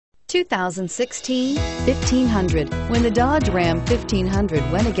2016 1500. When the Dodge Ram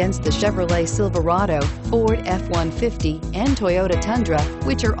 1500 went against the Chevrolet Silverado, Ford F-150, and Toyota Tundra,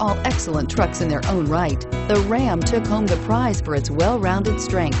 which are all excellent trucks in their own right, the Ram took home the prize for its well-rounded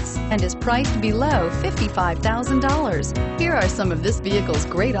strengths and is priced below $55,000. Here are some of this vehicle's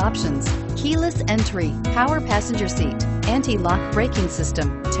great options: keyless entry, power passenger seat, anti-lock braking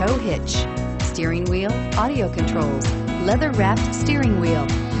system, tow hitch, steering wheel audio controls, leather-wrapped steering wheel,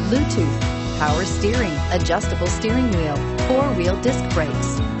 Bluetooth, power steering, adjustable steering wheel, four-wheel disc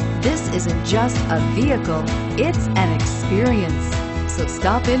brakes. This isn't just a vehicle, it's an experience. So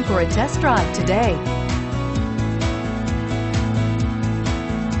stop in for a test drive today.